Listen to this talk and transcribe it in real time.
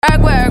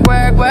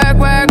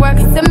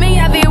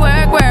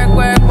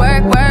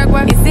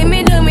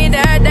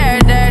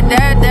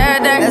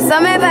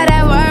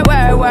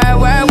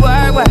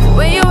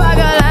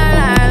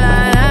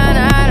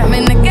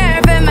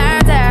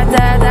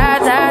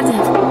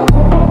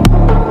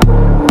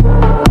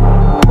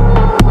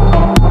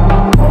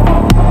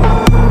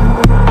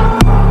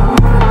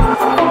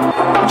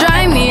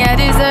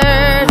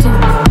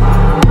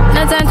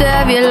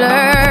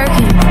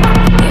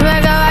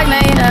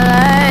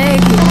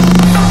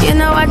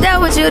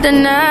you the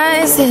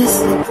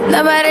nicest.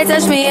 Nobody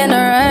touched me in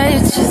a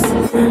righteous.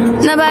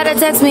 Nobody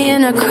text me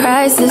in a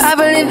crisis. I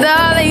believed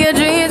all of your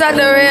dreams are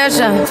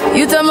duration.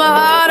 You took my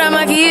heart, all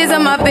my keys,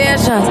 and my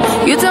patience.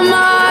 You took my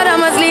heart, all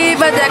my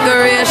sleep, a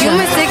decoration. You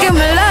mistaken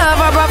my love,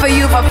 I brought for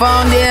you for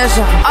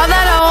foundation. All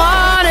that I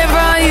wanted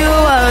from you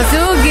was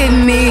to give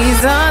me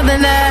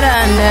something that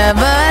I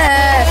never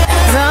had,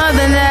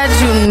 something that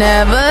you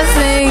never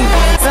seen,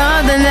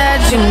 something that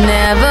you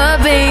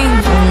never been.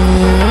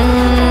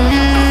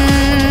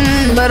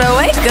 But I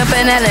wake up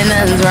and hell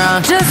nothing's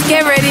wrong. Just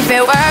get ready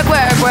for work,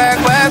 work, work,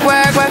 work,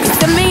 work, work.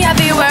 To me I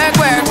be work,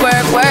 work,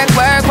 work, work,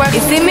 work, work. You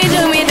see me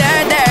do me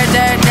dirt, dirt,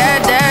 dirt,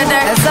 dirt, dirt,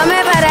 dirt. That's something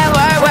about that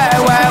work, work,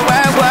 work,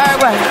 work, work,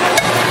 work.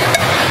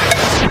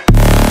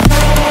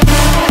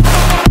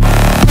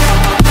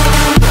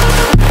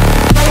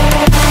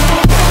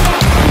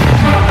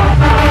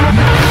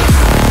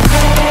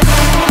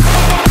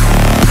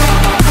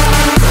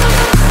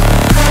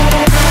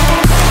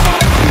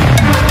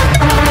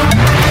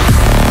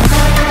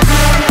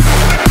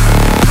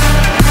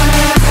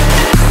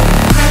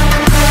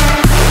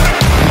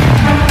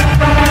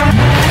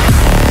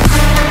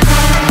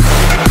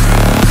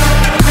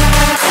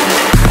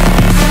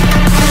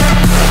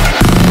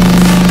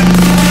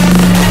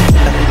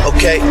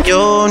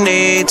 You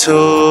need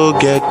to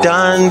get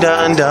done,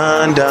 done,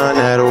 done, done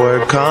at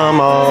work, come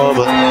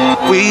over.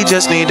 We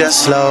just need to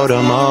slow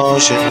the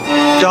motion.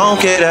 Don't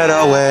get out of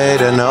our way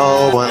to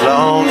no one.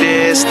 Long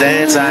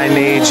distance, I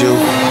need you.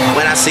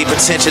 When I see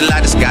potential, I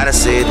just gotta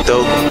see it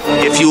through.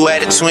 If you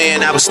had a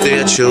twin, I would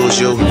still choose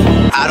you.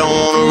 I don't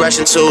wanna rush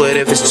into it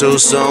if it's too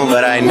soon,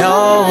 but I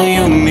know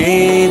you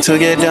need to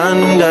get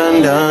done,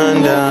 done,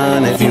 done,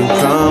 done if you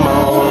come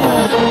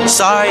over.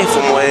 Sorry if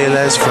I'm way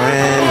less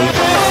friendly.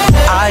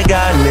 I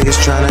got niggas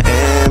tryna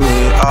end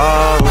me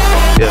off,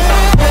 yeah.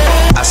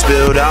 I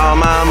spilled all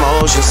my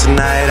emotions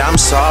tonight, I'm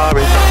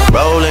sorry.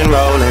 Rolling,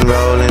 rolling,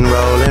 rolling,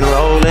 rolling,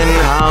 rolling.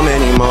 How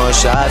many more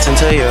shots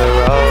until you're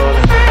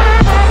rolling?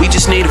 We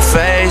just need a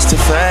face to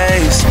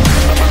face.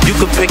 You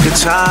could pick the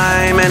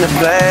time and the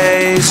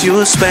place.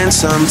 You'll spend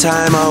some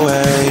time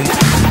away.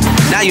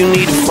 Now you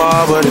need to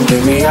forward and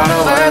give me all the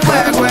work,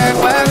 work, work,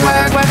 work,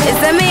 work, work.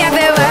 It's me I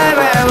feel work,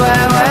 work,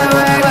 work, work,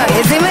 work, work.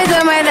 You see me do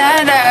my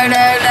da da da.